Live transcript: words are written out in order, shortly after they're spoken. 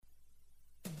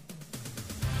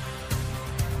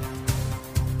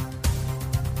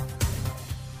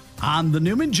On the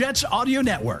Newman Jets Audio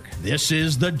Network, this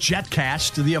is the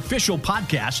JetCast, the official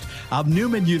podcast of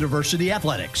Newman University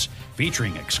Athletics,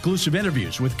 featuring exclusive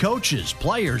interviews with coaches,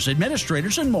 players,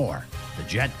 administrators, and more. The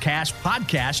JetCast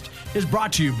podcast is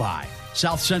brought to you by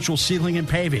South Central Ceiling and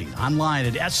Paving, online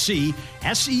at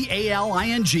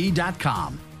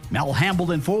SCSEALING.com. Mel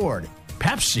Hambledon Ford,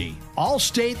 Pepsi,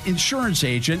 Allstate Insurance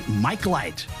Agent Mike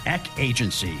Light, Eck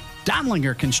Agency,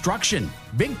 Donlinger Construction,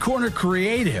 Big Corner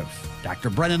Creative,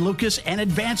 Dr. Brennan Lucas and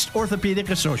Advanced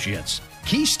Orthopedic Associates,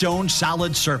 Keystone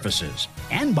Solid Surfaces,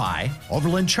 and by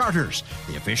Overland Charters,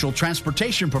 the official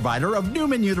transportation provider of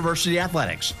Newman University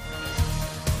Athletics.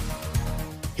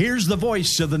 Here's the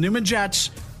voice of the Newman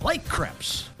Jets, Blake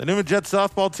Cripps. The Newman Jets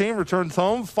softball team returns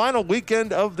home final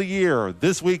weekend of the year.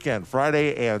 This weekend,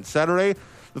 Friday and Saturday.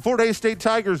 The Fort Hays State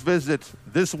Tigers visit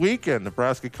this week, and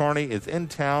Nebraska Kearney is in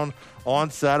town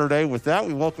on Saturday. With that,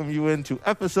 we welcome you into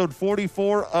episode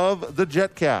 44 of the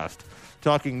JetCast,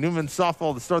 talking Newman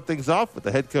softball to start things off with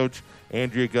the head coach,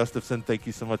 Andrea Gustafson. Thank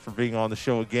you so much for being on the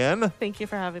show again. Thank you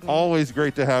for having me. Always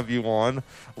great to have you on.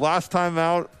 Last time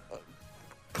out,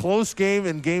 close game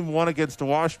in game one against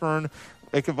Washburn.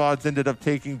 Ichabod's ended up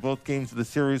taking both games of the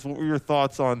series. What were your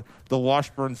thoughts on the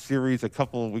Washburn series a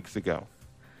couple of weeks ago?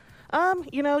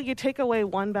 You take away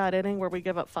one bad inning where we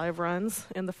give up 5 runs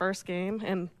in the first game,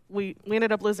 and we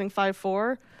ended up losing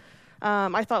 5-4.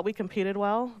 I thought we competed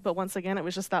well, but once again, it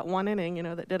was just that one inning,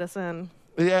 that did us in.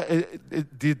 Yeah.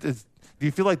 Do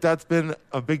you feel like that's been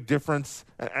a big difference?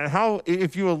 And how,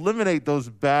 if you eliminate those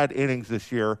bad innings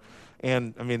this year,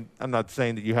 and, I'm not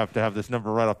saying that you have to have this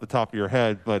number right off the top of your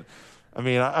head, but,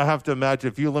 I have to imagine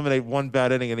if you eliminate one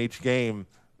bad inning in each game,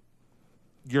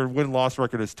 your win-loss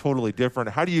record is totally different.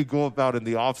 How do you go about in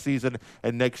the offseason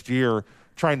and next year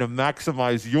trying to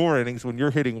maximize your innings when you're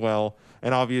hitting well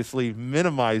and obviously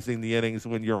minimizing the innings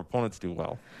when your opponents do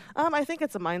well? I think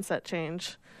it's a mindset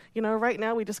change. Right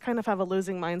now we just kind of have a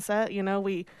losing mindset.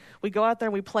 We go out there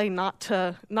and we play not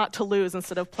to lose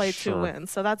instead of play to win.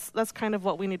 So that's kind of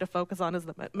what we need to focus on, is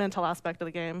the mental aspect of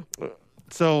the game.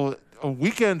 So a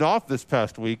weekend off this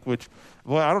past week, which,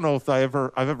 well, I don't know if I've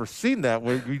ever seen that,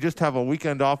 where you just have a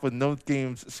weekend off with no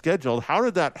games scheduled. How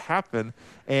did that happen,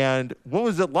 and what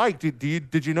was it like? Did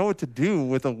you know what to do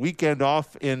with a weekend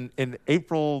off in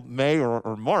April, May,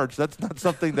 or March? That's not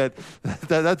something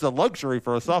that's a luxury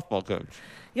for a softball coach.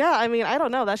 Yeah, I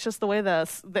don't know. That's just the way the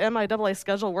MIAA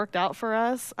schedule worked out for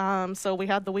us. So we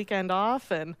had the weekend off,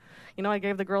 and, I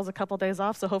gave the girls a couple days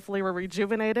off, so hopefully we're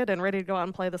rejuvenated and ready to go out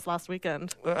and play this last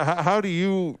weekend. How do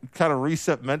you kind of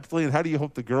reset mentally, and how do you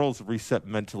hope the girls reset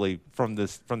mentally from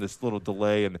this little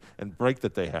delay and break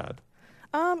that they had?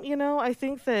 I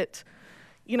think that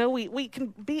we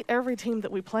can beat every team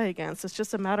that we play against. It's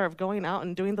just a matter of going out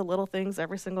and doing the little things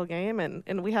every single game,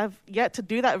 and we have yet to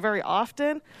do that very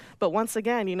often. But once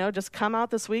again, just come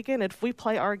out this weekend. If we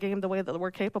play our game the way that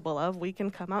we're capable of, we can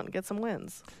come out and get some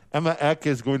wins. Emma Eck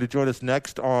is going to join us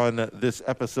next on this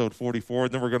episode 44,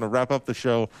 and then we're going to wrap up the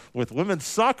show with women's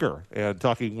soccer and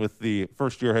talking with the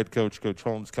first-year head coach, Coach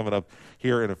Holmes, coming up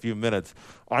here in a few minutes.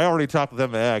 I already talked with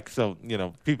Emma Eck, so,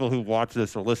 people who watch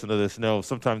this or listen to this know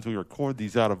sometimes we record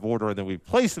these out of order and then we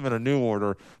place them in a new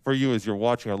order for you as you're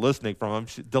watching or listening from them.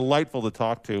 She's delightful to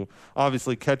talk to.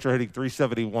 Obviously, catcher hitting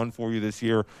 .371 for you this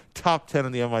year, top 10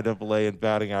 in the MIAA in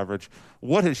batting average.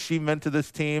 What has she meant to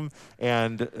this team?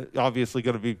 And obviously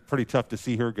going to be pretty tough to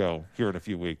see her go here in a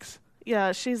few weeks.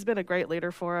 Yeah, she's been a great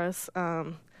leader for us.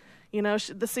 The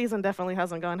season definitely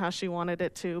hasn't gone how she wanted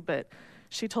it to, but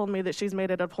she told me that she's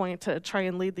made it a point to try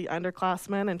and lead the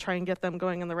underclassmen and try and get them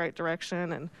going in the right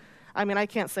direction. And I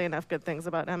can't say enough good things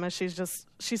about Emma.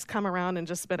 She's come around and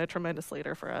just been a tremendous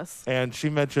leader for us. And she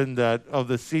mentioned that of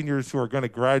the seniors who are going to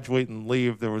graduate and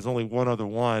leave, there was only one other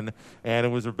one, and it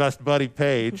was her best buddy,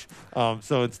 Paige.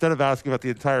 So instead of asking about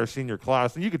the entire senior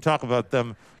class, and you could talk about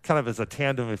them kind of as a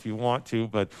tandem if you want to,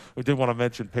 but we did want to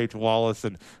mention Paige Wallace,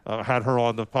 and had her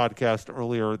on the podcast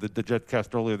earlier, the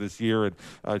JetCast earlier this year,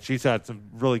 and she's had some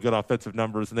really good offensive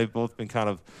numbers, and they've both been kind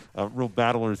of real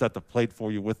battlers at the plate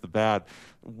for you with the bat.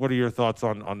 What are your thoughts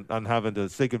on having to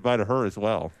say goodbye to her as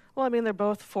well? Well, they're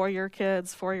both 4-year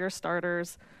kids, 4-year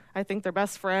starters. I think they're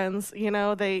best friends.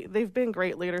 They've been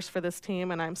great leaders for this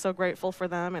team, and I'm so grateful for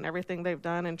them and everything they've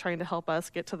done and trying to help us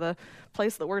get to the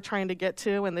place that we're trying to get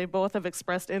to. And they both have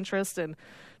expressed interest in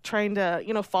trying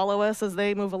to, follow us as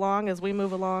they move along, as we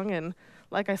move along. And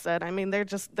like I said,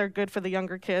 they're good for the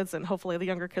younger kids, and hopefully the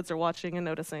younger kids are watching and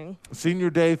noticing. Senior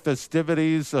Day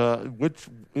festivities,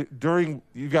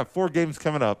 you've got 4 games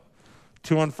coming up.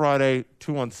 2 on Friday,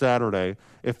 2 on Saturday.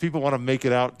 If people want to make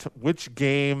it out, which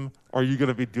game are you going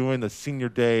to be doing the senior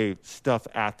day stuff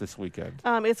at this weekend?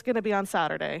 It's going to be on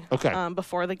Saturday. Okay.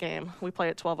 Before the game. We play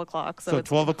at 12 o'clock. So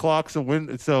 12 o'clock.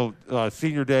 So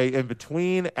senior day in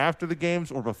between, after the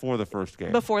games, or before the first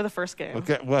game? Before the first game.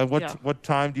 Okay. Well, what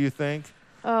time do you think?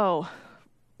 Oh,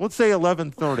 Let's say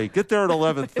 11:30. Get there at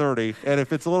 11:30, and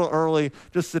if it's a little early,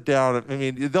 just sit down. I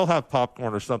mean, they'll have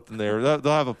popcorn or something there.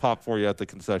 They'll have a pop for you at the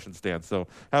concession stand. So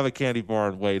have a candy bar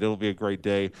and wait. It'll be a great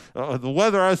day. The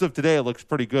weather as of today, it looks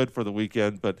pretty good for the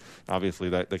weekend, but obviously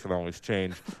that can always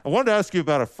change. I wanted to ask you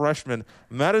about a freshman,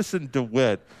 Madison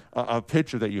DeWitt, a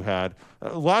pitcher that you had.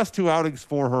 Last 2 outings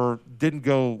for her didn't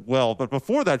go well, but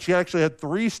before that, she actually had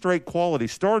 3 straight quality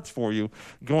starts for you,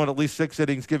 going at least 6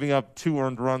 innings, giving up 2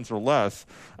 earned runs or less.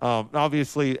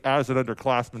 Obviously, as an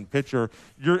underclassman pitcher,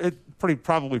 it's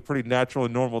probably pretty natural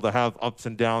and normal to have ups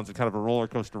and downs and kind of a roller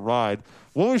coaster ride.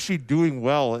 What was she doing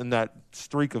well in that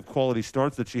streak of quality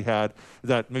starts that she had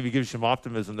that maybe gives you some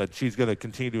optimism that she's going to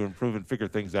continue to improve and figure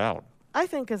things out? I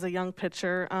think as a young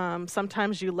pitcher,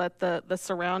 sometimes you let the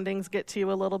surroundings get to you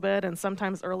a little bit, and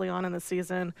sometimes early on in the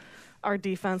season, our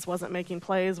defense wasn't making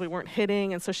plays, we weren't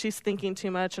hitting, and so she's thinking too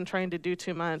much and trying to do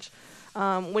too much.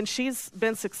 When she's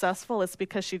been successful, it's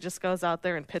because she just goes out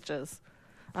there and pitches.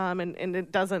 And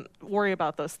it doesn't worry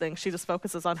about those things. She just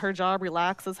focuses on her job,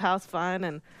 relaxes, has fun,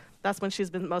 and that's when she's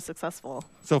been most successful.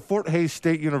 So Fort Hays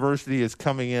State University is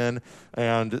coming in,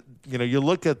 and you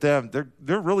look at them,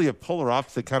 they're really a polar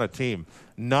opposite kind of team.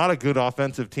 Not a good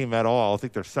offensive team at all. I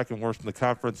think they're second worst in the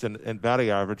conference in batting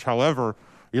average. However,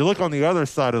 you look on the other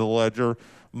side of the ledger,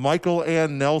 Michael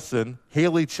Ann Nelson,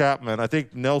 Haley Chapman. I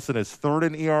think Nelson is 3rd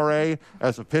in ERA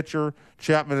as a pitcher.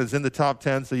 Chapman is in the top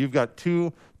 10, so you've got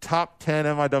 2 top 10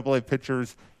 MIAA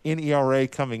pitchers in ERA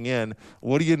coming in.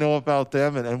 What do you know about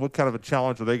them, and what kind of a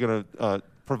challenge are they going to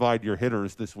provide your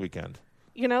hitters this weekend?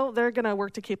 They're going to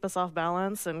work to keep us off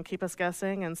balance and keep us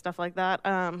guessing and stuff like that.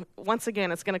 Once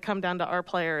again, it's going to come down to our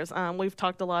players. We've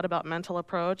talked a lot about mental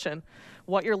approach and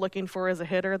what you're looking for as a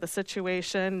hitter, the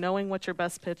situation, knowing what your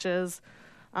best pitch is,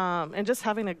 and just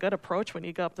having a good approach when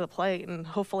you go up to the plate. And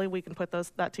hopefully we can put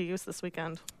that to use this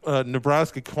weekend.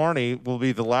 Nebraska Kearney will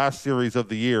be the last series of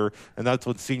the year, and that's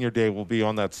what senior day will be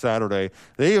on that Saturday.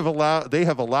 They have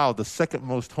allowed the second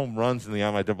most home runs in the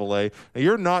MIAA. Now,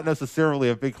 you're not necessarily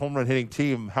a big home run hitting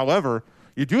team. However,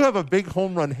 you do have a big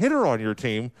home run hitter on your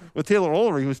team with Taylor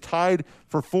Olery, who's tied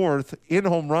for 4th in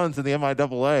home runs in the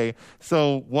MIAA.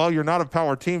 So while you're not a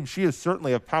power team, she is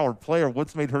certainly a power player.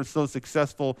 What's made her so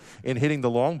successful in hitting the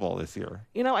long ball this year?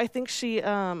 I think she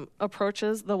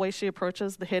approaches the way she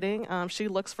approaches the hitting. She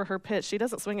looks for her pitch. She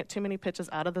doesn't swing at too many pitches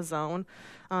out of the zone.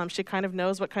 She kind of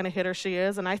knows what kind of hitter she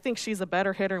is, and I think she's a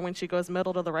better hitter when she goes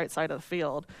middle to the right side of the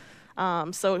field.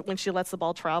 So when she lets the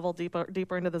ball travel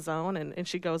deeper into the zone and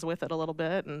she goes with it a little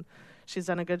bit, and she's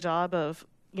done a good job of,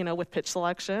 with pitch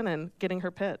selection and getting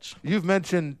her pitch. You've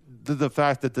mentioned the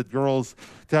fact that the girls,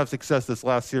 to have success this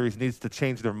last series, needs to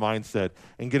change their mindset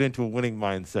and get into a winning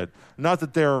mindset. Not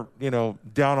that they're,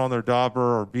 down on their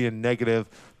dauber or being negative,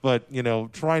 but,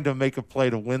 trying to make a play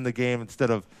to win the game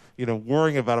instead of,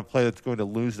 worrying about a play that's going to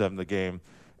lose them the game.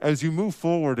 As you move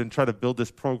forward and try to build this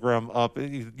program up,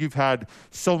 you've had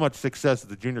so much success at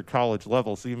the junior college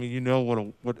level, so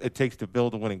what it takes to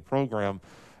build a winning program.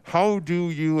 How do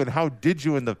you and how did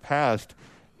you in the past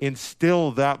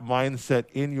instill that mindset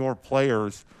in your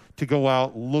players to go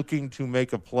out looking to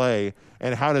make a play,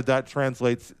 and how did that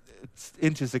translate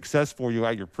into success for you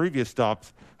at your previous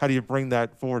stops? How do you bring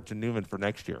that forward to Newman for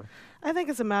next year? I think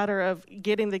it's a matter of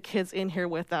getting the kids in here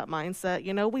with that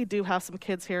mindset. We do have some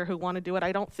kids here who want to do it.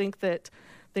 I don't think that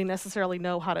they necessarily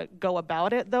know how to go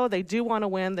about it, though. They do want to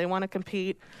win. They want to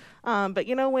compete. But,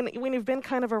 when you've been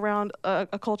kind of around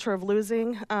a culture of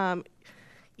losing,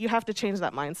 you have to change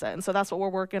that mindset. And so that's what we're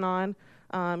working on.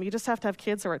 You just have to have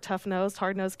kids who are tough-nosed,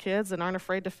 hard-nosed kids and aren't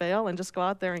afraid to fail and just go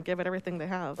out there and give it everything they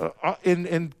have.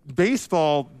 In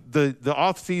baseball, the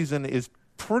off-season is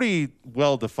pretty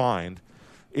well-defined.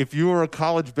 If you are a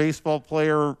college baseball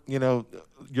player,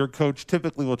 your coach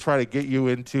typically will try to get you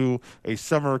into a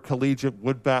summer collegiate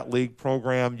wood bat league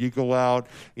program. You go out,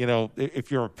 if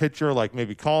you're a pitcher like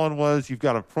maybe Colin was, you've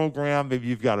got a program, maybe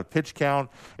you've got a pitch count.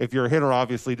 If you're a hitter,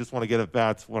 obviously, just want to get at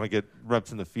bats, want to get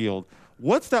reps in the field.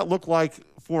 What's that look like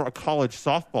for a college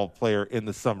softball player in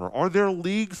the summer? Are there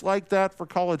leagues like that for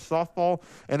college softball?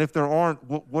 And if there aren't,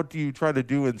 what do you try to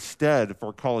do instead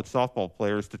for college softball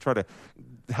players to try to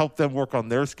help them work on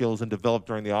their skills and develop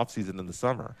during the off season in the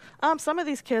summer? Some of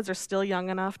these kids are still young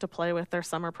enough to play with their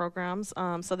summer programs,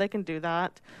 so they can do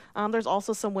that. There's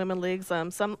also some women leagues.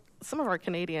 Some of our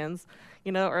Canadians,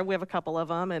 or we have a couple of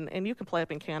them, and you can play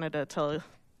up in Canada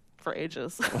for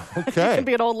ages. Okay. You can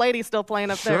be an old lady still playing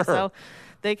up Sure. there, so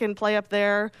they can play up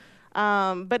there.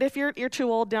 But if you're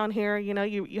too old down here,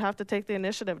 you have to take the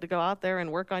initiative to go out there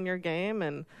and work on your game.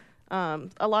 And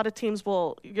a lot of teams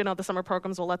will, the summer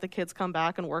programs will let the kids come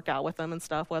back and work out with them and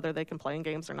stuff, whether they can play in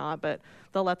games or not. But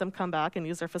they'll let them come back and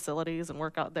use their facilities and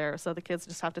work out there. So the kids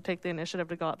just have to take the initiative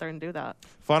to go out there and do that.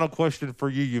 Final question for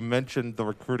you. You mentioned the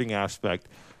recruiting aspect.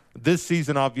 This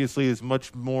season, obviously, is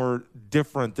much more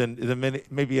different than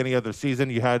maybe any other season.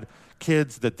 You had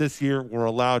kids that this year were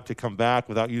allowed to come back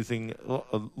without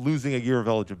losing a year of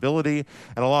eligibility.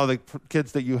 And a lot of the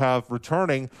kids that you have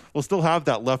returning will still have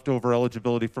that leftover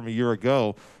eligibility from a year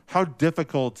ago. How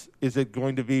difficult is it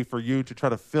going to be for you to try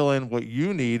to fill in what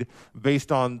you need based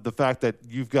on the fact that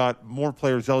you've got more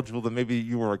players eligible than maybe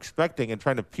you were expecting, and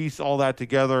trying to piece all that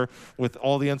together with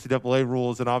all the NCAA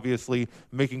rules and obviously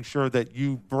making sure that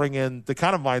you bring in the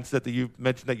kind of mindset that you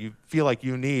mentioned that you feel like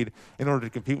you need in order to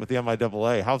compete with the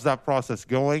MIAA? How's that process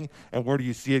going, and where do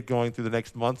you see it going through the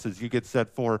next months as you get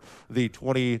set for the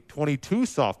 2022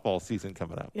 softball season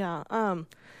coming up? Yeah.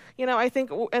 I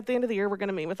think at the end of the year, we're going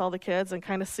to meet with all the kids and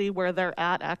kind of see where they're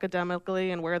at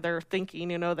academically and where they're thinking,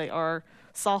 they are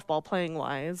softball playing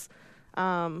wise.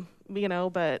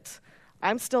 But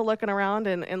I'm still looking around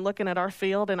and looking at our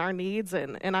field and our needs,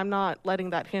 and I'm not letting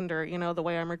that hinder, the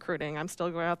way I'm recruiting. I'm still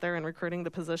going out there and recruiting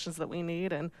the positions that we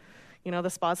need and, the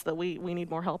spots that we need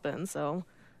more help in. So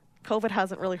COVID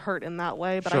hasn't really hurt in that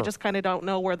way, but Sure. I just kind of don't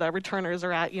know where the returners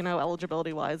are at,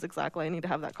 eligibility-wise exactly. I need to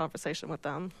have that conversation with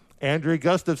them. Andrea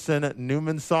Gustafson,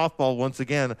 Newman softball, once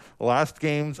again, last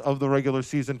games of the regular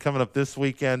season coming up this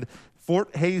weekend.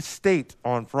 Fort Hays State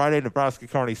on Friday, Nebraska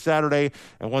Kearney Saturday,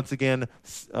 and once again,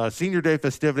 Senior Day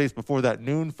festivities before that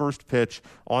noon first pitch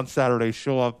on Saturday.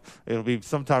 Show up. It'll be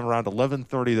sometime around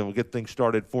 11:30 that we'll get things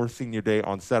started for Senior Day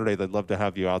on Saturday. They'd love to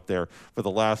have you out there for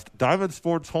the last Diamond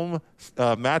Sports home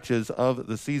matches of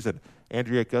the season.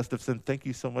 Andrea Gustafson, thank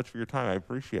you so much for your time. I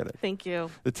appreciate it. Thank you.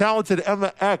 The talented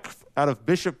Emma Eck out of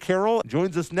Bishop Carroll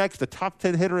joins us next, a top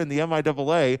 10 hitter in the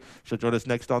MIAA. She'll join us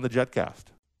next on the JetCast.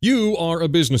 You are a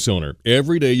business owner.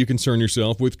 Every day you concern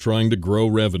yourself with trying to grow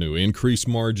revenue, increase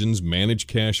margins, manage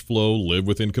cash flow, live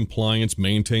within compliance,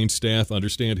 maintain staff,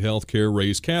 understand healthcare,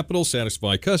 raise capital,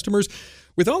 satisfy customers.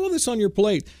 With all of this on your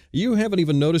plate, you haven't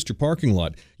even noticed your parking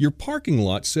lot. Your parking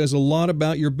lot says a lot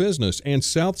about your business, and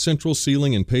South Central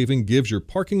Ceiling and Paving gives your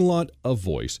parking lot a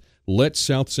voice. Let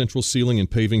South Central Ceiling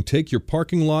and Paving take your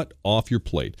parking lot off your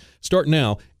plate. Start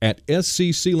now at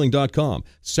scsealing.com.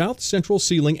 South Central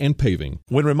Ceiling and Paving.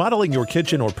 When remodeling your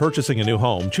kitchen or purchasing a new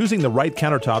home, choosing the right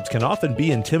countertops can often be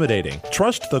intimidating.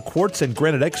 Trust the quartz and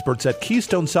granite experts at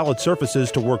Keystone Solid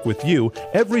Surfaces to work with you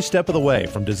every step of the way,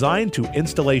 from design to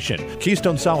installation.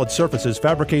 Keystone Solid Surfaces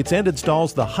fabricates and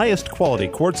installs the highest quality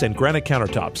quartz and granite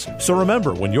countertops. So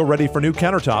remember, when you're ready for new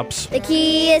countertops, the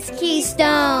key is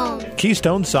Keystone.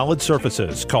 Keystone Solid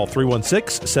Surfaces. Call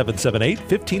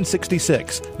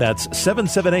 316-778-1566. That's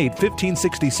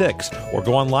 778-1566. Or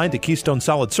go online to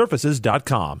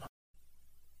KeystoneSolidSurfaces.com.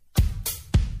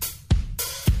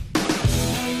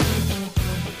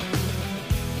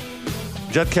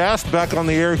 JetCast back on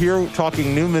the air here,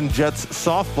 talking Newman Jets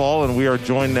softball, and we are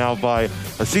joined now by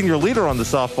a senior leader on the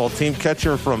softball team,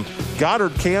 catcher from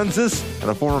Goddard, Kansas, and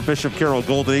a former Bishop Carroll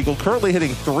Golden Eagle, currently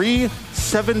hitting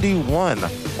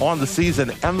 .371 on the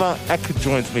season. Emma Eck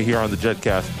joins me here on the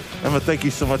JetCast. Emma, thank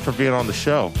you so much for being on the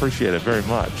show. Appreciate it very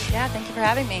much. Yeah, thank you for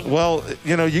having me. Well,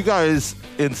 you guys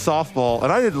in softball,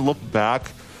 and I didn't look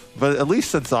back, but at least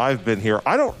since I've been here,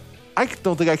 I don't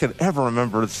think I can ever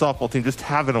remember the softball team just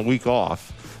having a week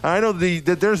off. And I know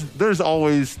that there's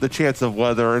always the chance of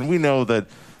weather, and we know that,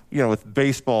 with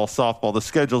baseball, softball, the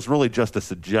schedule's really just a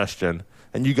suggestion,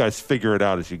 and you guys figure it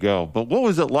out as you go. But what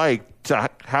was it like to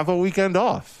have a weekend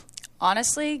off?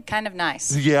 Honestly, kind of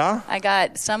nice. Yeah? I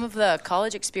got some of the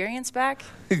college experience back.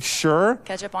 Sure.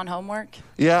 Catch up on homework.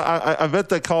 Yeah, I bet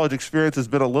that college experience has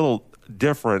been a little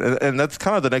different, and that's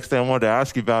kind of the next thing I wanted to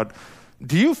ask you about.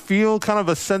 Do you feel kind of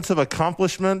a sense of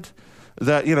accomplishment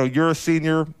that, you're a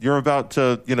senior, you're about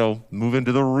to, move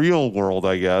into the real world,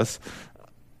 I guess,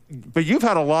 but you've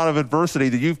had a lot of adversity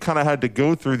that you've kind of had to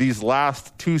go through these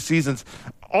last two seasons.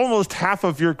 Almost half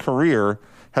of your career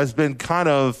has been kind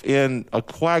of in a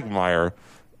quagmire.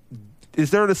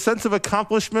 Is there a sense of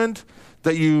accomplishment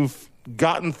that you've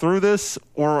gotten through this,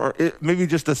 or maybe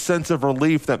just a sense of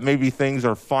relief that maybe things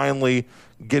are finally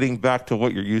getting back to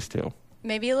what you're used to?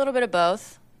 Maybe a little bit of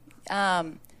both.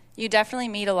 You definitely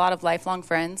meet a lot of lifelong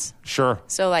friends. Sure.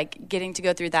 So, like, getting to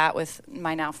go through that with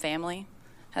my now family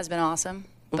has been awesome.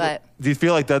 But do you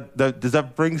feel like that does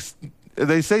that bring?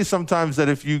 They say sometimes that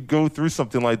if you go through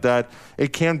something like that,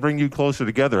 it can bring you closer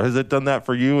together. Has it done that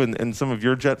for you and some of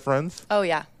your Jet friends? oh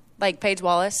yeah, like Paige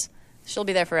Wallace, she'll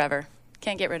be there forever.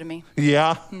 Can't get rid of me.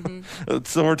 Yeah.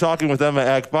 So we're talking with Emma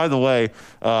Eck. By the way,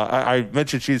 I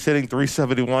mentioned she's hitting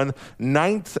 .371,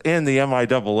 ninth in the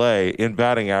MIAA in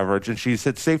batting average, and she's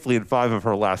hit safely in 5 of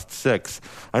her last 6.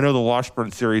 I know the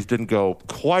Washburn series didn't go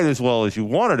quite as well as you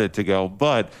wanted it to go,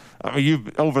 but I mean,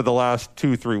 you've over the last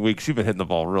 2-3 weeks, you've been hitting the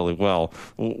ball really well.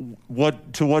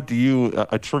 What do you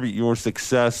attribute your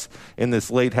success in this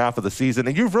late half of the season?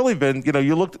 And you've really been,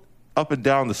 you looked up and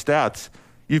down the stats.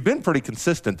 You've been pretty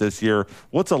consistent this year.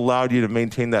 What's allowed you to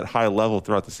maintain that high level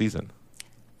throughout the season?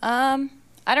 I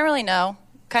don't really know.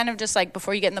 Kind of just like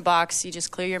before you get in the box, you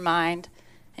just clear your mind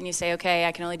and you say, okay,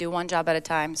 I can only do one job at a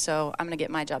time, so I'm going to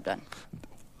get my job done.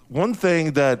 One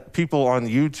thing that people on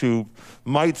YouTube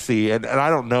might see, and I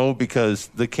don't know because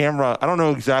the camera, I don't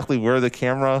know exactly where the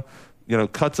camera,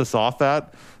 cuts us off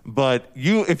at, but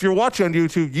if you're watching on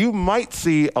YouTube, you might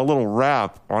see a little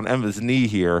wrap on Emma's knee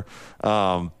here.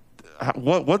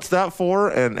 What's that for,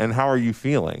 and how are you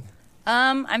feeling?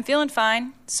 I'm feeling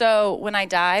fine. So when I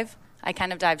dive, I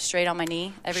kind of dive straight on my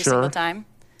knee every Sure. single time.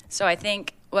 So I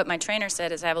think what my trainer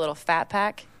said is I have a little fat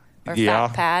pack or Yeah.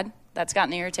 fat pad that's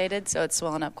gotten irritated, so it's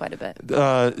swelling up quite a bit.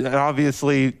 And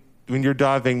obviously, when you're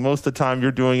diving, most of the time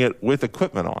you're doing it with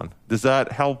equipment on. Does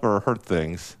that help or hurt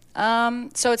things?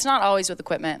 So it's not always with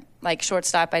equipment. Like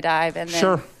shortstop, I dive, and then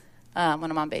Sure.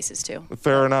 When I'm on bases too.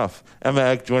 Fair enough. Emma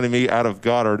Eck joining me out of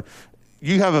Goddard.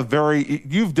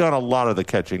 You've done a lot of the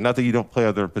catching. Not that you don't play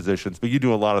other positions, but you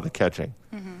do a lot of the catching.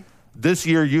 Mm-hmm. This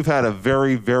year, you've had a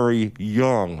very, very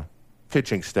young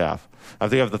pitching staff. I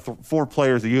think of the 4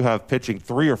 players that you have pitching,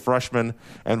 3 are freshmen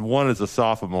and 1 is a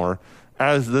sophomore.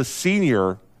 As the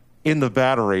senior in the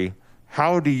battery,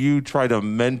 how do you try to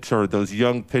mentor those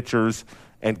young pitchers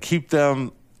and keep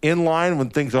them in line when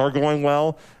things are going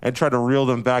well and try to reel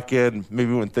them back in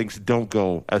maybe when things don't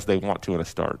go as they want to in a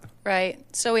start? Right.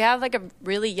 So we have like a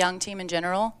really young team in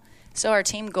general. So our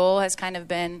team goal has kind of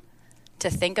been to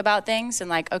think about things and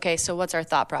like, okay, so what's our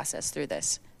thought process through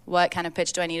this? What kind of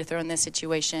pitch do I need to throw in this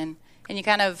situation? And you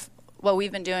kind of, what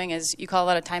we've been doing is you call a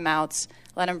lot of timeouts,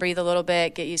 let them breathe a little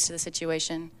bit, get used to the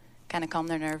situation, kind of calm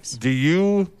their nerves. Do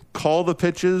you call the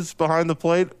pitches behind the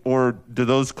plate, or do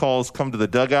those calls come to the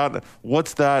dugout?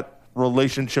 What's that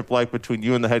relationship like between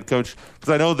you and the head coach? Because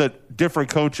I know that different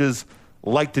coaches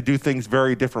like to do things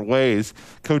very different ways.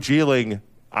 Coach Ealing,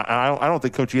 I don't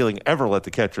think Coach Ealing ever let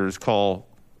the catchers call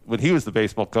when he was the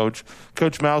baseball coach.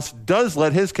 Coach Mouse does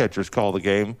let his catchers call the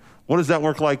game. What does that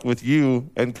work like with you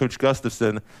and Coach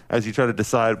Gustafson as you try to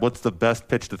decide what's the best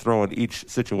pitch to throw in each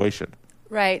situation?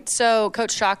 Right. So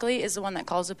Coach Shockley is the one that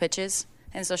calls the pitches,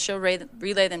 and so she'll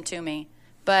relay them to me.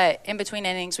 But in between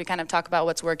innings, we kind of talk about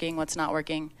what's working, what's not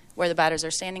working, where the batters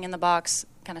are standing in the box,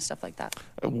 kind of stuff like that.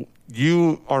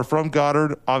 You are from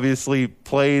Goddard, obviously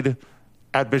played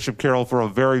at Bishop Carroll for a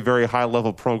very, very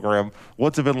high-level program.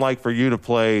 What's it been like for you to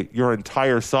play your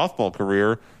entire softball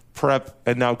career, prep,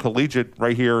 and now collegiate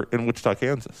right here in Wichita,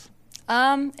 Kansas?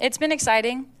 It's been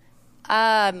exciting.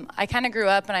 I kind of grew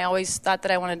up, and I always thought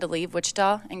that I wanted to leave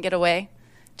Wichita and get away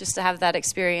just to have that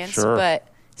experience. Sure. But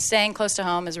staying close to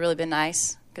home has really been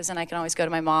nice because then I can always go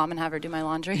to my mom and have her do my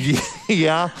laundry.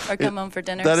 Yeah. Or come home for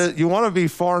dinners. You want to be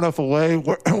far enough away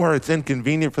where it's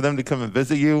inconvenient for them to come and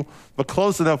visit you, but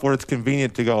close enough where it's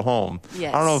convenient to go home.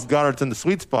 Yes. I don't know if Goddard's in the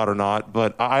sweet spot or not,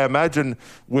 but I imagine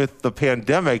with the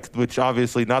pandemic, which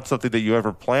obviously not something that you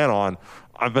ever plan on,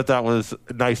 I bet that was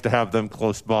nice to have them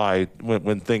close by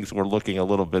when things were looking a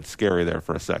little bit scary there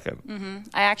for a second. Mm-hmm.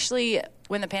 I actually,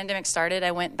 when the pandemic started,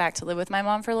 I went back to live with my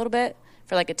mom for a little bit,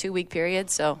 for like a 2-week period.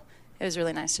 So it was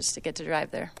really nice just to get to drive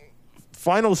there.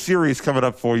 Final series coming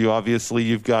up for you. Obviously,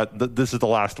 you've got this is the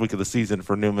last week of the season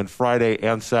for Newman, Friday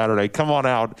and Saturday. Come on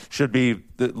out. Should be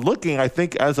looking, I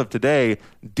think, as of today,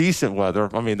 decent weather.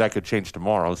 I mean, that could change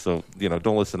tomorrow, so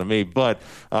don't listen to me. But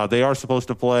they are supposed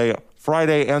to play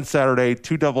Friday and Saturday,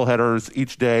 2 doubleheaders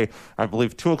each day. I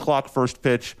believe 2:00 first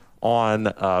pitch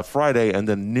on Friday and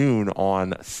then noon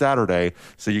on Saturday,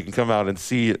 so you can come out and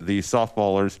see the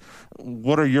softballers.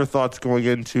 What are your thoughts going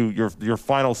into your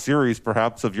final series,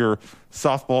 perhaps, of your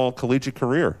softball collegiate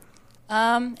career?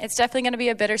 It's definitely going to be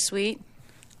a bittersweet.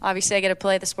 Obviously, I get to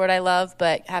play the sport I love,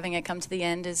 but having it come to the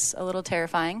end is a little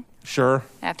terrifying. Sure.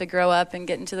 I have to grow up and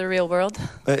get into the real world.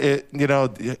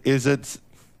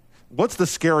 What's the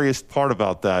scariest part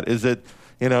about that? Is it,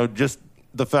 just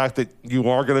the fact that you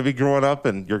are going to be growing up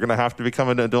and you're going to have to become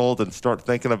an adult and start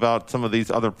thinking about some of these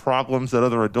other problems that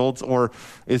other adults, or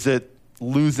is it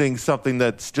losing something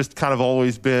that's just kind of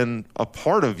always been a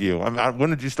part of you? I mean, when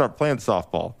did you start playing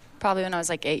softball? Probably when I was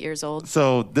like 8 years old.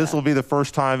 So this will be the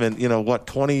first time in,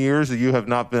 20 years that you have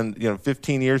not been,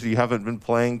 15 years that you haven't been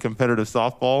playing competitive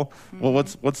softball. Mm-hmm. Well,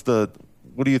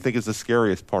 what do you think is the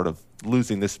scariest part of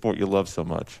losing this sport you love so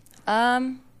much?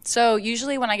 So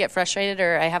usually when I get frustrated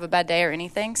or I have a bad day or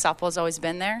anything, softball's always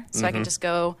been there. So I can just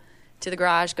go to the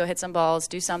garage, go hit some balls,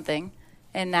 do something.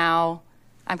 And now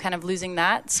I'm kind of losing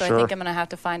that, so sure. I think I'm going to have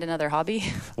to find another hobby.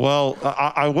 Well,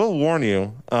 I will warn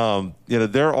you,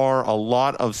 there are a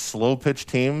lot of slow pitch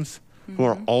teams who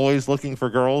are always looking for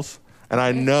girls, and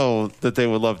I know that they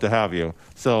would love to have you.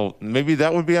 So maybe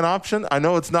that would be an option. I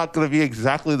know it's not going to be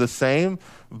exactly the same,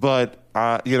 but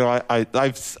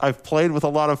I've played with a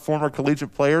lot of former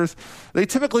collegiate players. They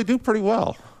typically do pretty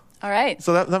well. All right.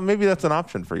 So that maybe that's an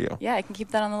option for you. Yeah, I can keep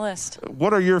that on the list.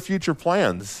 What are your future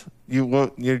plans? You're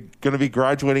going to be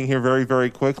graduating here very, very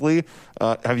quickly.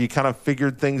 Have you kind of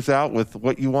figured things out with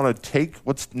what you want to take?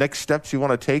 What's next steps you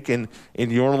want to take in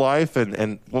your life,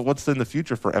 and what's in the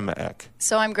future for Emma Eck?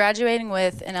 So I'm graduating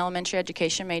with an elementary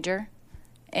education major,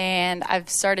 and I've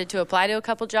started to apply to a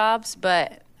couple jobs,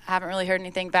 but I haven't really heard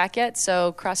anything back yet,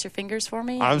 so cross your fingers for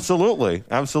me. Absolutely.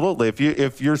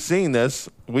 If you're seeing this,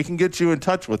 we can get you in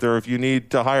touch with her if you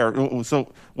need to hire.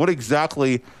 So what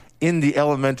exactly in the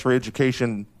elementary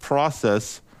education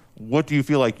process, what do you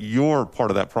feel like your part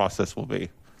of that process will be?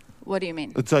 What do you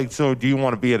mean? It's like, so do you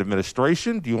want to be in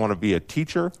administration? Do you want to be a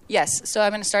teacher? Yes. So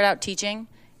I'm going to start out teaching.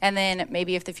 And then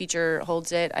maybe if the future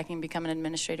holds it, I can become an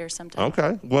administrator sometime.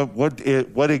 Okay.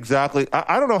 What exactly?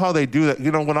 I don't know how they do that.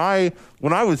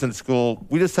 When I was in school,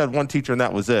 we just had one teacher and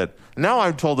that was it. Now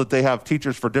I'm told that they have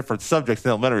teachers for different subjects in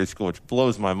elementary school, which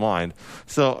blows my mind.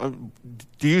 So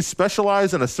do you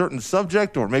specialize in a certain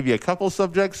subject or maybe a couple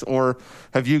subjects, or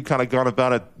have you kind of gone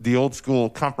about it the old school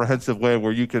comprehensive way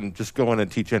where you can just go in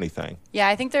and teach anything? Yeah,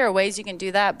 I think there are ways you can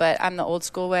do that, but I'm the old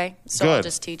school way, so Good. I'll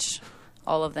just teach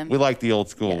all of them. We like the old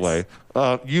school way.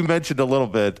 You mentioned a little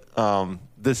bit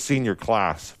this senior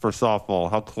class for softball,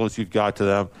 how close you've got to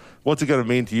them. What's it going to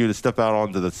mean to you to step out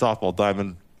onto the softball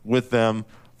diamond with them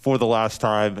for the last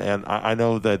time? And I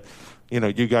know that you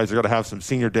guys are going to have some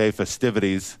senior day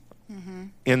festivities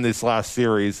in this last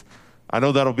series. I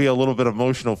know that'll be a little bit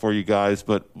emotional for you guys,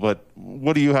 but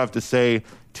what do you have to say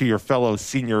to your fellow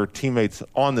senior teammates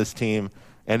on this team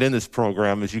and in this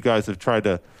program as you guys have tried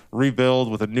to rebuild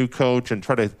with a new coach and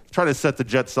try to set the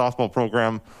Jet softball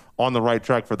program on the right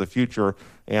track for the future?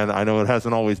 And I know it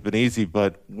hasn't always been easy,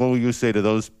 but what will you say to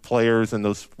those players and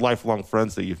those lifelong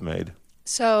friends that you've made?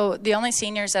 So the only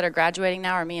seniors that are graduating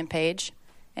now are me and Paige,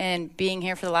 and being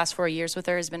here for the last 4 years with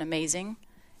her has been amazing.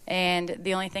 And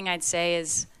the only thing I'd say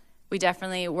is we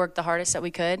definitely worked the hardest that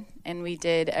we could, and we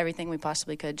did everything we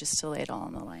possibly could just to lay it all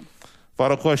on the line.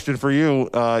 Final question for you.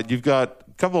 You've got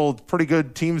a couple of pretty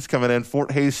good teams coming in.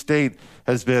 Fort Hays State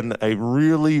has been a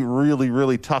really, really,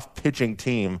 really tough pitching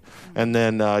team. And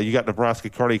then you got Nebraska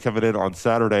Kearney coming in on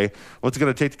Saturday. What's it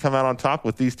going to take to come out on top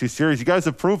with these two series? You guys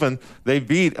have proven they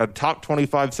beat a top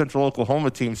 25 Central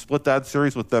Oklahoma team, split that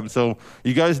series with them. So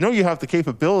you guys know you have the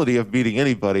capability of beating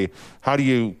anybody. How do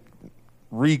you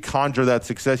reconjure that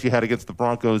success you had against the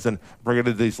Broncos and bring it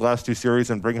into these last two series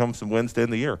and bring home some wins to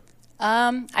end the year?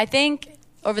 I think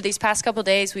over these past couple of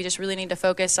days, we just really need to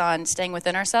focus on staying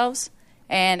within ourselves.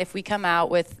 And if we come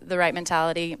out with the right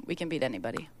mentality, we can beat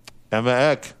anybody. Emma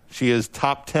Eck, she is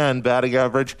top 10 batting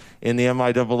average in the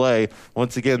MIAA.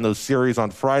 Once again, those series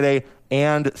on Friday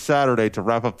and Saturday to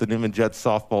wrap up the Newman Jets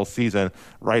softball season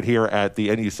right here at the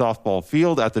NU softball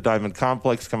field at the Diamond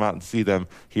Complex. Come out and see them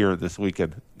here this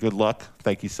weekend. Good luck.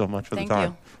 Thank you so much for the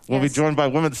time. We'll be joined by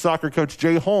women's soccer coach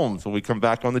Jay Holmes when we come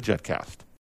back on the JetCast.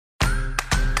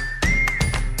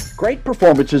 Great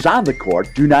performances on the court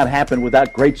do not happen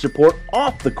without great support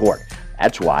off the court.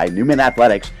 That's why Newman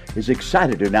Athletics is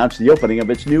excited to announce the opening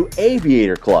of its new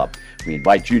Aviator Club. We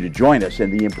invite you to join us in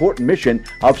the important mission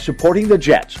of supporting the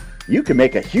Jets. You can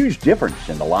make a huge difference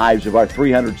in the lives of our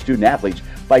 300 student athletes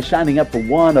by signing up for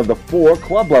one of the 4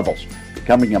 club levels.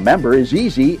 Becoming a member is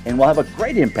easy and will have a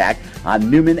great impact on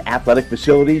Newman athletic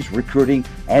facilities, recruiting,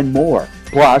 and more.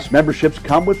 Plus, memberships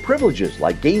come with privileges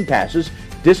like game passes,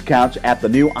 discounts at the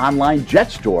new online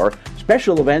Jet store,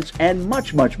 special events, and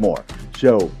much, much more.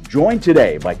 So join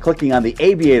today by clicking on the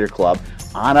Aviator Club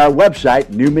on our website,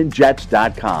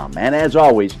 newmanjets.com. And as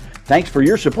always, thanks for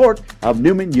your support of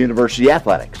Newman University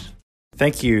Athletics.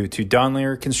 Thank you to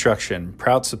Donlier Construction,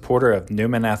 proud supporter of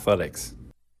Newman Athletics.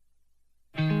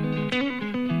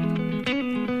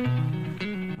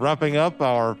 Wrapping up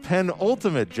our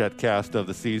penultimate JetCast of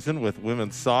the season with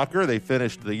women's soccer. They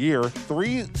finished the year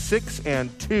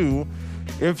 3-6-2.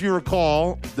 If you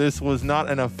recall, this was not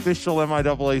an official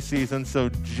MIAA season, so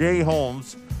Jay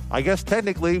Holmes, I guess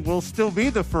technically, will still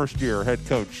be the first-year head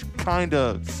coach, kind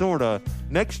of, sort of,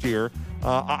 next year.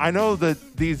 I know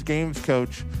that these games,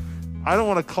 Coach, I don't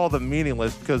want to call them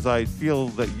meaningless because I feel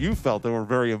that you felt they were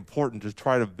very important to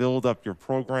try to build up your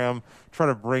program, try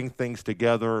to bring things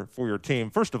together for your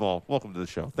team. First of all, welcome to the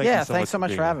show. Thanks so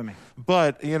much for having me.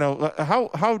 But, you know,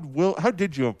 how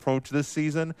did you approach this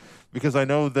season? Because I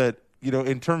know that, you know,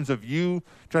 in terms of you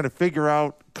trying to figure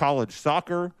out college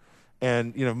soccer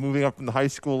and, you know, moving up from the high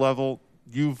school level,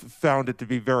 you've found it to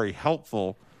be very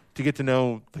helpful to get to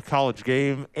know the college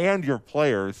game and your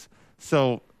players.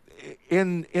 So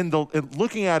in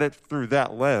looking at it through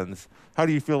that lens, how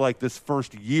do you feel like this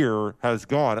first year has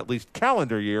gone, at least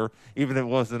calendar year, even if it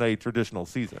wasn't a traditional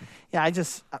season? Yeah,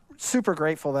 super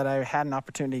grateful that I had an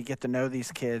opportunity to get to know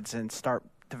these kids and start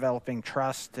developing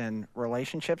trust and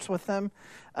relationships with them,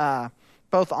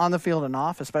 both on the field and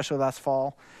off, especially last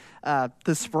fall.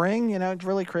 This spring, you know, it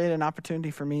really created an opportunity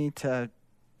for me to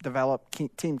develop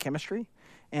team chemistry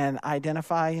and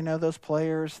identify, you know, those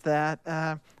players that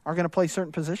are going to play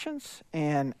certain positions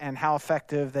and how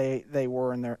effective they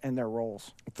were in their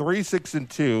roles.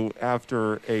 3-6-2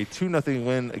 after a 2-0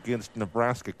 win against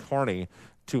Nebraska Kearney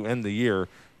to end the year.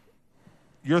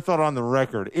 Your thought on the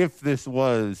record, if this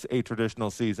was a traditional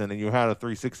season and you had a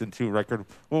 3-6-2 record,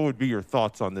 what would be your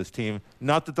thoughts on this team?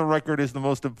 Not that the record is the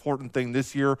most important thing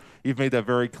this year. You've made that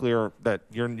very clear that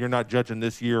you're not judging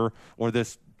this year or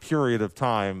this period of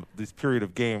time, this period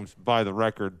of games by the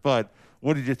record. But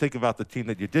what did you think about the team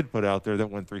that you did put out there that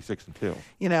went 3-6-2?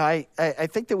 You know, I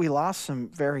think that we lost some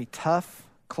very tough,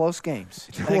 close games.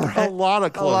 There were a lot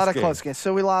of close games.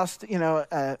 So we lost, you know,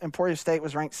 Emporia State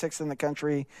was ranked 6th in the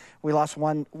country. We lost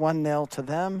 1-0 to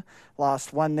them,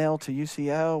 lost 1-0 to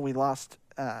UCO. We lost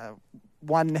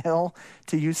 1-0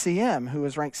 to UCM, who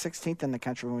was ranked 16th in the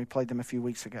country when we played them a few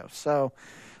weeks ago. So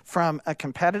from a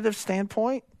competitive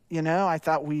standpoint, you know, I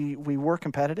thought we were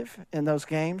competitive in those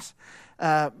games.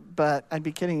 But I'd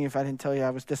be kidding you if I didn't tell you I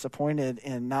was disappointed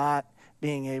in not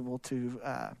being able to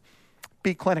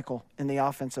be clinical in the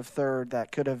offensive third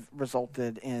that could have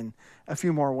resulted in a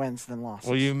few more wins than losses.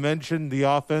 Well, you mentioned the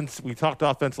offense. We talked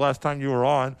offense last time you were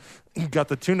on. You got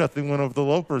the 2-0 win over the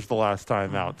Lopers the last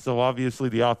time out. So obviously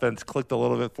the offense clicked a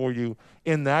little bit for you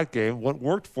in that game. What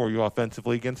worked for you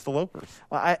offensively against the Lopers?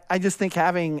 Well, I just think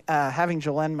having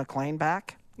Jolene McLean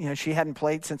back, you know, she hadn't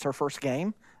played since her first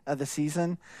game of the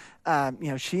season. You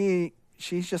know,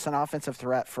 she's just an offensive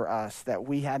threat for us that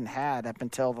we hadn't had up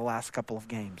until the last couple of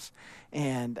games.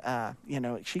 And, you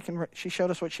know, she showed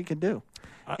us what she could do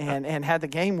and had the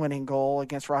game-winning goal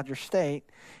against Rogers State.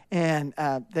 And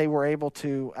they were able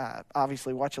to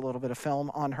obviously watch a little bit of film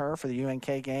on her for the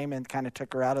UNK game and kind of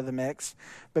took her out of the mix,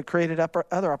 but created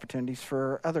other opportunities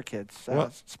for other kids,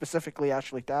 specifically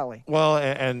Ashley Talley. Well,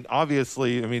 and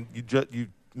obviously, I mean, you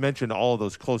mentioned all of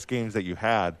those close games that you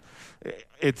had.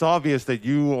 It's obvious that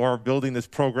you are building this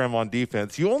program on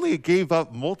defense. You only gave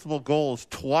up multiple goals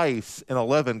twice in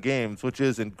 11 games, which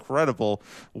is incredible.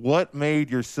 What made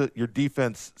your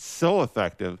defense so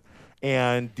effective?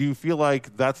 And do you feel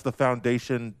like that's the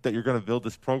foundation that you're going to build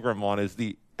this program on, is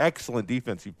the excellent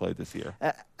defense you played this year?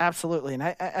 Absolutely. And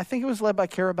I think it was led by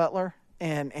Kara Butler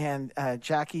and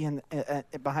Jackie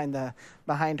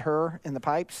behind her in the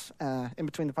pipes, in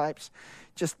between the pipes.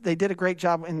 Just they did a great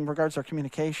job in regards to our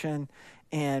communication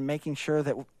and making sure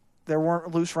that there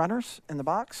weren't loose runners in the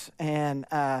box, and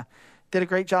did a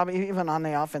great job even on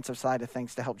the offensive side of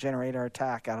things to help generate our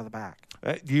attack out of the back.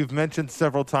 You've mentioned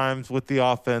several times with the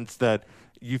offense that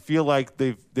you feel like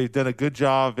they've done a good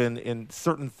job in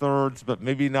certain thirds, but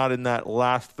maybe not in that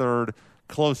last third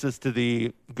closest to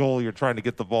the goal you're trying to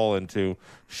get the ball into.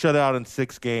 Shut out in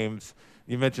 6 games.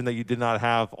 You mentioned that you did not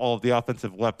have all of the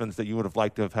offensive weapons that you would have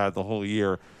liked to have had the whole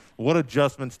year. What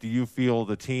adjustments do you feel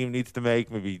the team needs to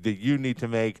make, maybe that you need to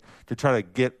make, to try to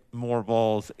get more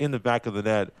balls in the back of the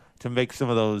net to make some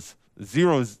of those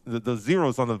zeros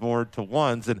on the board to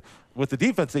ones? And with the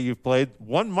defense that you've played,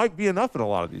 1 might be enough in a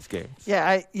lot of these games. Yeah,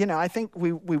 I think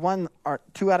we won our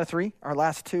 2 out of 3, our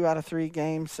last 2 out of 3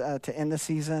 games to end the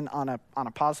season on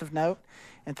a positive note,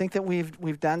 and think that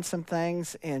we've done some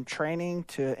things in training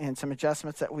and some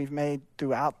adjustments that we've made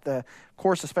throughout the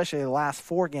course, especially the last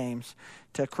 4 games,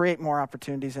 to create more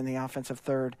opportunities in the offensive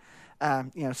third.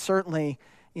 You know, certainly,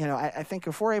 you know, I think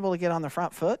if we're able to get on the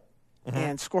front foot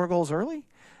and score goals early,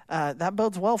 that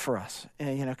bodes well for us,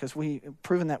 because we've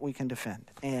proven that we can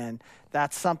defend. And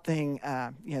that's something,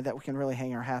 that we can really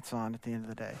hang our hats on at the end of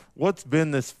the day. What's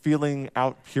been this feeling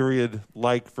out period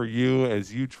like for you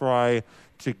as you try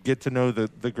to get to know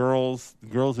the girls? The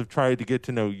girls have tried to get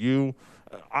to know you.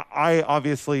 I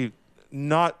obviously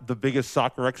not the biggest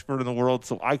soccer expert in the world,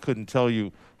 so I couldn't tell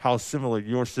you how similar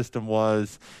your system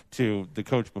was to the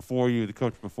coach before you, the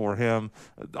coach before him.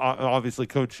 Obviously,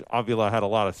 Coach Avila had a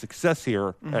lot of success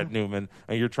here at Newman,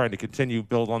 and you're trying to continue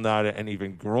build on that and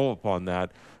even grow upon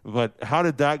that. But how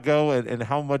did that go, and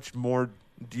how much more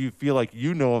do you feel like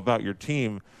you know about your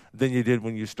team than you did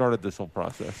when you started this whole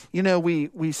process? We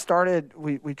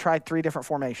tried 3 different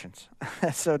formations.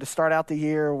 So to start out the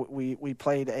year, we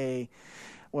played a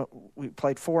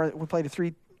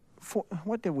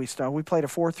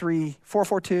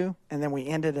 4-4-2, and then we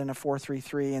ended in a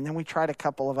 4-3-3, and then we tried a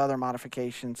couple of other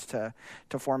modifications to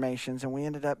formations, and we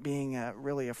ended up being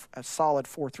really a solid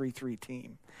 4-3-3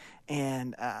 team.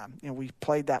 And we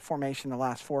played that formation the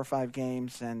last 4 or 5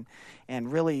 games, and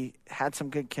really had some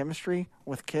good chemistry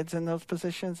with kids in those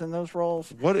positions and those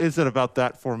roles. What is it about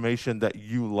that formation that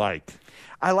you like?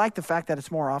 I like the fact that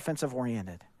it's more offensive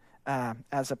oriented.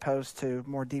 As opposed to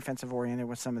more defensive-oriented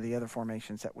with some of the other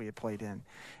formations that we had played in.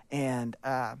 And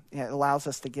it allows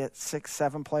us to get 6,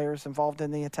 7 players involved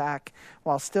in the attack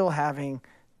while still having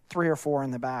 3 or 4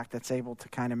 in the back that's able to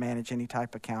kind of manage any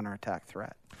type of counterattack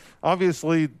threat.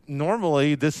 Obviously,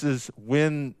 normally this is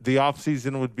when the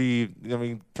offseason would be,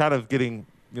 kind of getting,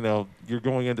 you're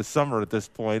going into summer at this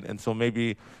point, and so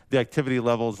maybe the activity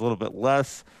level is a little bit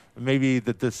less. Maybe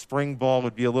that this spring ball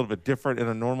would be a little bit different in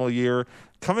a normal year.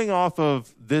 Coming off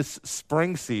of this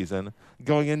spring season,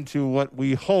 going into what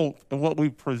we hope and what we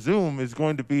presume is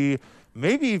going to be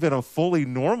maybe even a fully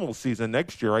normal season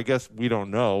next year. I guess we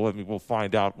don't know. We'll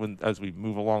find out as we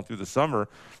move along through the summer.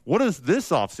 What does this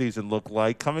offseason look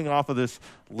like coming off of this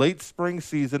late spring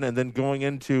season and then going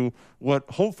into what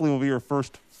hopefully will be your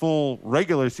first full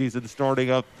regular season,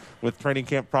 starting up with training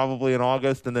camp probably in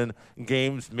August, and then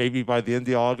games maybe by the end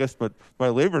of August, but by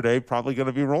Labor Day probably going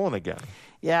to be rolling again?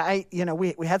 Yeah,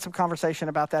 we had some conversation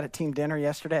about that at team dinner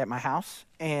yesterday at my house,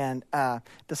 and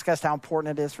discussed how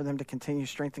important it is for them to continue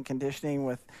strength and conditioning.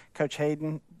 With Coach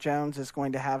Hayden Jones is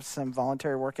going to have some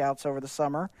voluntary workouts over the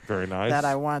summer. Very nice. That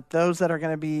I want those that are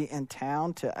going to be in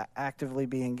town to actively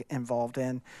be involved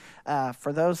in.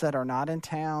 For those that are not in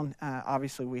town,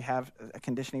 obviously we have a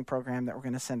conditioning program that we're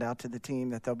going to send out to the team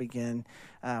that they'll begin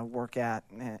work at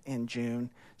in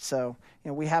June. So,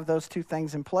 we have those 2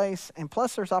 things in place. And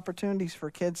plus there's opportunities for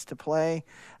kids to play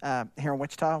here in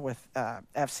Wichita with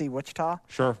FC Wichita.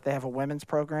 Sure. They have a women's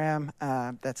program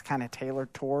that's kind of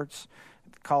tailored towards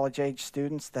college-age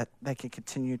students that they can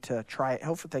continue to try.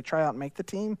 Hopefully, if they try out and make the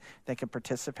team, they can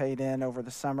participate in over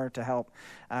the summer to help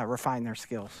refine their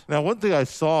skills. Now, one thing I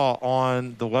saw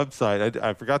on the website,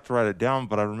 I forgot to write it down,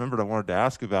 but I remembered I wanted to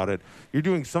ask about it. You're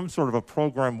doing some sort of a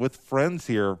program with friends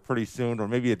here pretty soon, or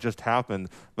maybe it just happened,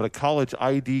 but a college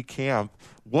ID camp.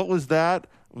 What was that?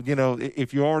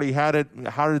 If you already had it,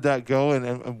 how did that go?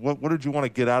 And what did you want to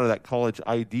get out of that college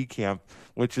ID camp,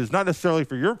 which is not necessarily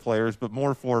for your players, but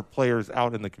more for players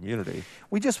out in the community?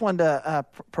 We just wanted to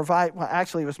provide – well,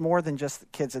 actually, it was more than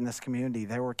just kids in this community.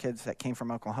 There were kids that came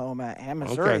from Oklahoma and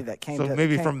Missouri that came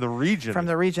from the region. From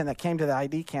the region that came to the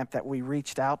ID camp that we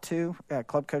reached out to,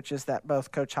 club coaches that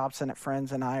both Coach Hobson at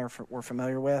Friends and I were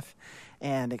familiar with,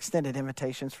 and extended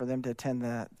invitations for them to attend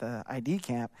the ID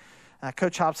camp.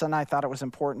 Coach Hobson and I thought it was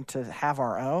important to have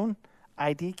our own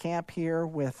ID camp here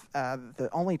with the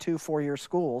only 2 4-year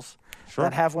schools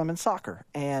that have women's soccer.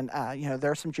 And, there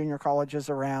are some junior colleges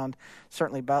around,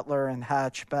 certainly Butler and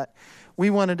Hutch, but we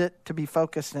wanted it to be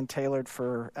focused and tailored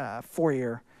for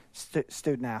 4-year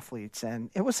student athletes.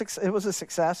 And it was a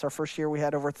success. Our first year we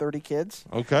had over 30 kids.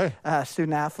 Okay.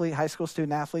 High school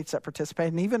student athletes that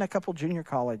participated, and even a couple junior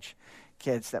college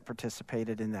kids that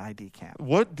participated in the ID camp.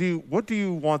 What do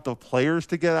you want the players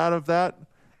to get out of that?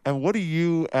 And what do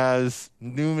you, as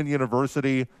Newman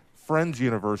University, Friends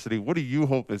University, what do you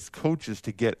hope as coaches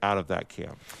to get out of that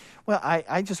camp? Well,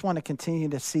 I just want to continue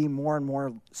to see more and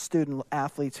more student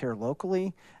athletes here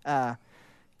locally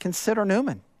consider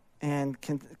Newman and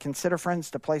consider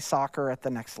Friends to play soccer at the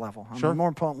next level. More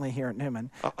importantly here at Newman.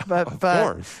 Of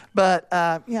course. But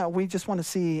we just want to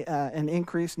see an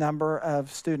increased number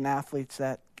of student athletes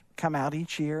that come out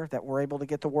each year, that we're able to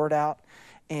get the word out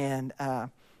and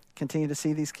continue to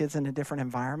see these kids in a different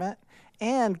environment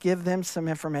and give them some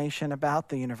information about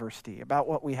the university, about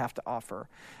what we have to offer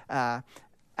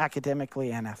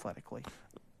academically and athletically.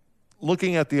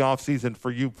 Looking at the offseason for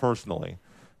you personally,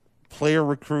 player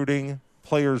recruiting,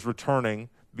 players returning,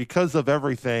 because of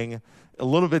everything, a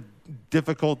little bit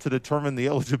difficult to determine the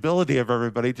eligibility of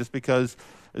everybody, just because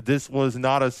this was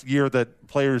not a year that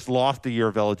players lost a year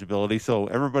of eligibility. So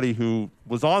everybody who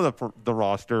was on the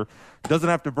roster doesn't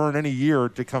have to burn any year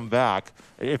to come back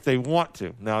if they want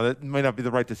to. Now, that may not be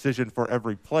the right decision for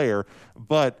every player,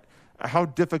 but how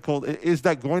difficult is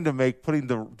that going to make putting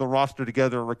the roster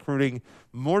together, recruiting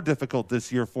more difficult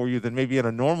this year for you than maybe in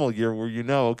a normal year where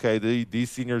okay,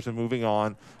 these seniors are moving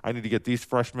on, I need to get these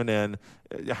freshmen in?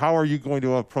 How are you going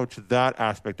to approach that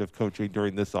aspect of coaching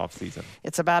during this offseason?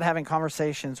 It's about having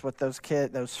conversations with those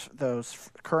those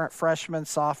current freshmen,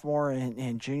 sophomore,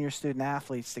 and junior student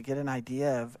athletes to get an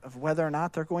idea of whether or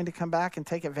not they're going to come back and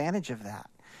take advantage of that.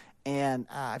 And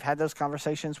I've had those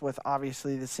conversations with,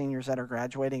 obviously, the seniors that are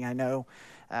graduating. I know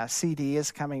CD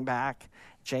is coming back.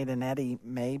 Jade and Eddie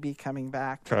may be coming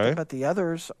back. Okay. But the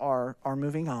others are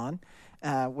moving on,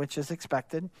 which is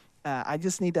expected. I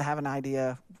just need to have an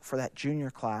idea for that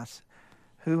junior class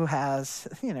who has,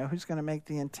 who's going to make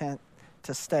the intent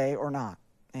to stay or not,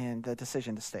 and the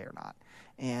decision to stay or not.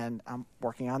 And I'm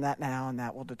working on that now, and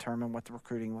that will determine what the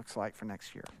recruiting looks like for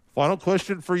next year. Final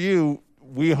question for you.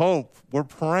 We're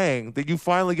praying that you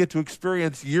finally get to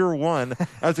experience year one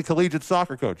as a collegiate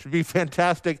soccer coach. It'd be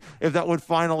fantastic if that would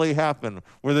finally happen,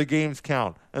 where the games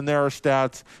count and there are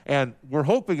stats. And we're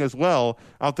hoping as well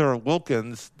out there at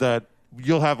Wilkins that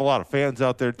you'll have a lot of fans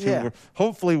out there too. Yeah. We're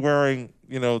hopefully wearing,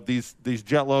 these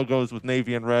Jet logos with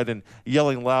navy and red and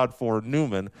yelling loud for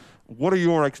Newman. What are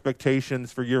your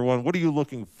expectations for year one? What are you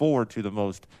looking forward to the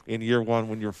most in year one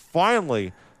when you're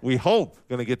finally, we hope,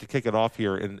 going to get to kick it off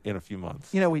here in a few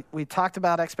months? We talked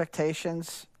about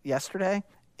expectations yesterday,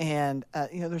 and,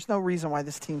 there's no reason why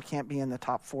this team can't be in the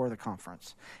top 4 of the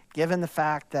conference. Given the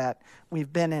fact that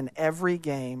we've been in every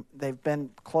game, they've been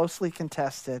closely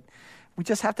contested, we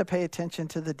just have to pay attention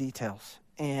to the details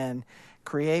and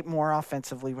create more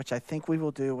offensively, which I think we will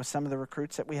do with some of the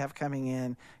recruits that we have coming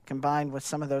in, combined with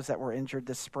some of those that were injured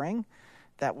this spring,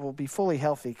 that will be fully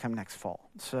healthy come next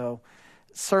fall. So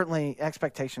certainly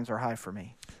expectations are high for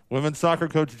me. Women's soccer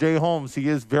coach Jay Holmes, he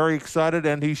is very excited,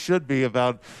 and he should be,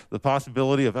 about the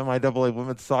possibility of MIAA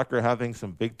women's soccer having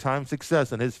some big-time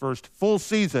success in his first full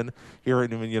season here at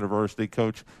Newman University.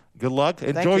 Coach, good luck.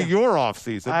 Enjoy your off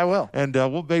season. I will. And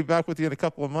we'll be back with you in a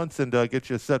couple of months and get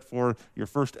you set for your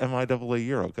first MIAA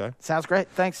year, okay? Sounds great.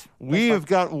 Thanks. We have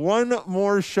got one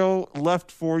more show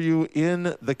left for you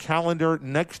in the calendar.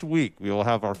 Next week, we will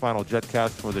have our final JetCast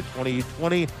for the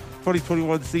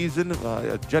 2020-2021 season,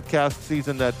 a JetCast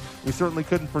season that we certainly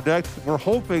couldn't predict. We're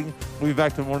hoping we'll be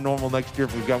back to more normal next year,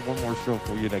 but we've got one more show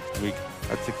for you next week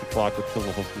at 6 o'clock.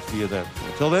 We'll hope to see you then. So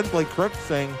until then, Blake Cripps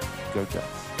saying, go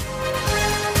Jets.